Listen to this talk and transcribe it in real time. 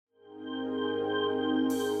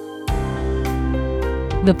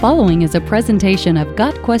The following is a presentation of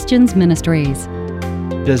Got Questions Ministries.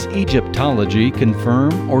 Does Egyptology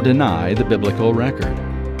confirm or deny the biblical record?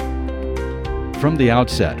 From the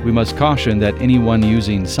outset, we must caution that anyone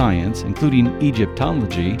using science, including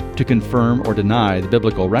Egyptology, to confirm or deny the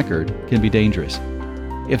biblical record can be dangerous.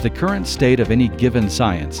 If the current state of any given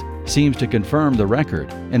science seems to confirm the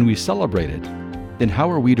record and we celebrate it, then how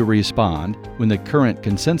are we to respond when the current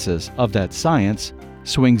consensus of that science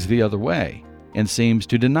swings the other way and seems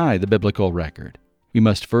to deny the biblical record? We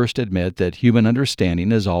must first admit that human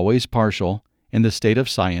understanding is always partial and the state of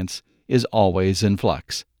science is always in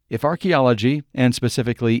flux. If archaeology, and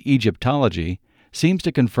specifically Egyptology, seems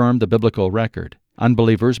to confirm the biblical record,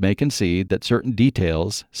 unbelievers may concede that certain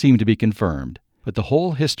details seem to be confirmed, but the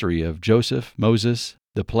whole history of Joseph, Moses,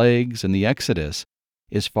 the plagues, and the Exodus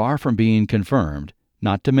is far from being confirmed,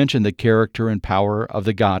 not to mention the character and power of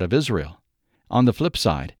the God of Israel. On the flip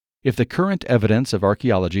side, if the current evidence of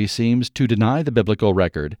archaeology seems to deny the biblical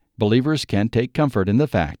record, believers can take comfort in the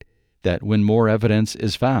fact that when more evidence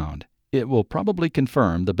is found, it will probably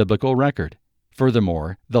confirm the biblical record.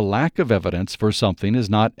 Furthermore, the lack of evidence for something is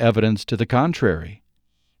not evidence to the contrary.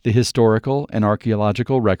 The historical and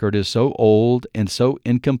archaeological record is so old and so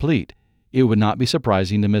incomplete, it would not be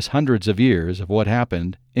surprising to miss hundreds of years of what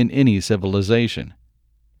happened in any civilization.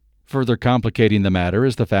 Further complicating the matter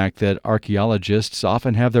is the fact that archaeologists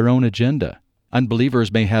often have their own agenda.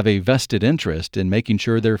 Unbelievers may have a vested interest in making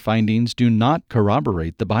sure their findings do not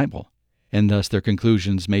corroborate the Bible, and thus their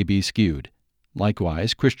conclusions may be skewed.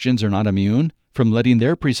 Likewise, Christians are not immune from letting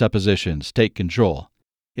their presuppositions take control.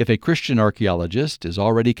 If a Christian archaeologist is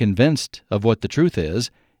already convinced of what the truth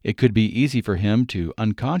is, it could be easy for him to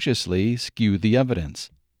unconsciously skew the evidence.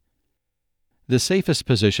 The safest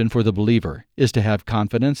position for the believer is to have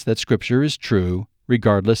confidence that Scripture is true,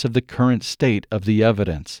 regardless of the current state of the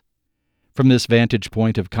evidence. From this vantage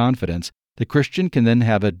point of confidence, the Christian can then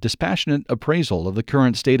have a dispassionate appraisal of the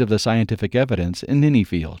current state of the scientific evidence in any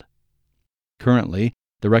field. Currently,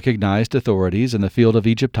 the recognized authorities in the field of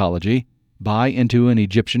Egyptology buy into an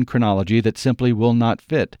Egyptian chronology that simply will not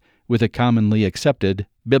fit with a commonly accepted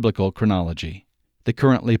biblical chronology. The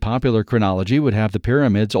currently popular chronology would have the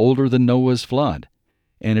pyramids older than Noah's flood,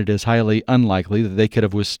 and it is highly unlikely that they could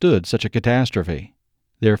have withstood such a catastrophe.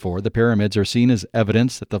 Therefore, the pyramids are seen as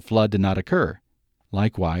evidence that the flood did not occur.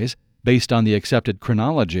 Likewise, based on the accepted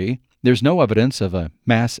chronology, there's no evidence of a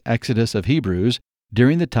mass exodus of Hebrews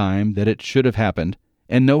during the time that it should have happened,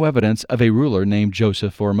 and no evidence of a ruler named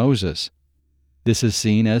Joseph or Moses. This is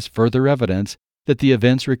seen as further evidence that the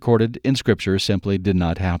events recorded in Scripture simply did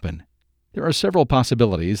not happen. There are several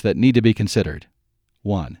possibilities that need to be considered.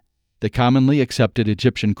 1. The commonly accepted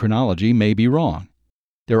Egyptian chronology may be wrong.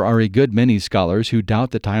 There are a good many scholars who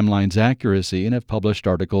doubt the timeline's accuracy and have published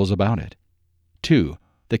articles about it. 2.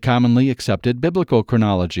 The commonly accepted biblical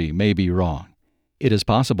chronology may be wrong. It is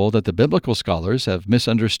possible that the biblical scholars have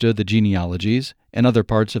misunderstood the genealogies and other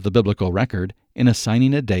parts of the biblical record in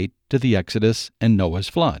assigning a date to the Exodus and Noah's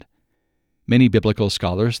flood. Many biblical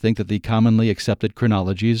scholars think that the commonly accepted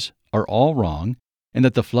chronologies are all wrong, and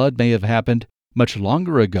that the flood may have happened much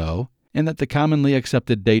longer ago, and that the commonly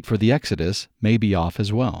accepted date for the Exodus may be off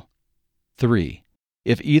as well. 3.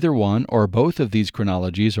 If either one or both of these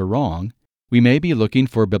chronologies are wrong, we may be looking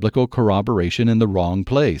for biblical corroboration in the wrong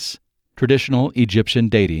place. Traditional Egyptian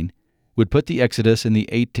dating would put the Exodus in the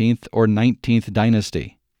 18th or 19th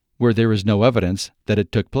dynasty, where there is no evidence that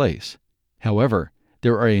it took place. However,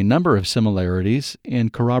 there are a number of similarities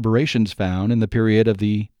and corroborations found in the period of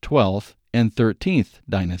the 12th and 13th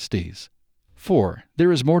dynasties. 4.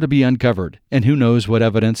 There is more to be uncovered, and who knows what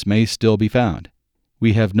evidence may still be found.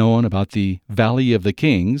 We have known about the Valley of the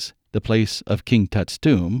Kings, the place of King Tut's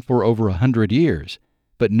tomb, for over 100 years,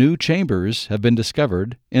 but new chambers have been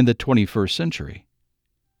discovered in the 21st century.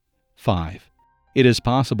 5. It is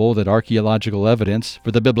possible that archaeological evidence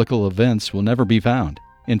for the biblical events will never be found.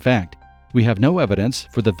 In fact, we have no evidence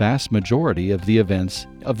for the vast majority of the events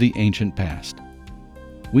of the ancient past.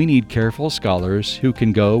 We need careful scholars who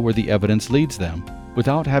can go where the evidence leads them,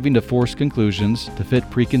 without having to force conclusions to fit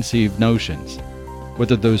preconceived notions,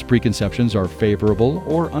 whether those preconceptions are favorable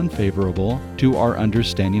or unfavorable to our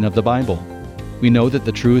understanding of the Bible. We know that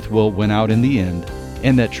the truth will win out in the end,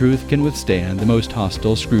 and that truth can withstand the most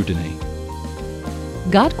hostile scrutiny.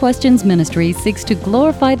 Got Questions Ministry seeks to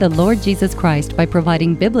glorify the Lord Jesus Christ by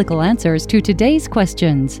providing biblical answers to today's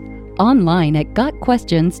questions. Online at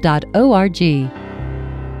gotquestions.org.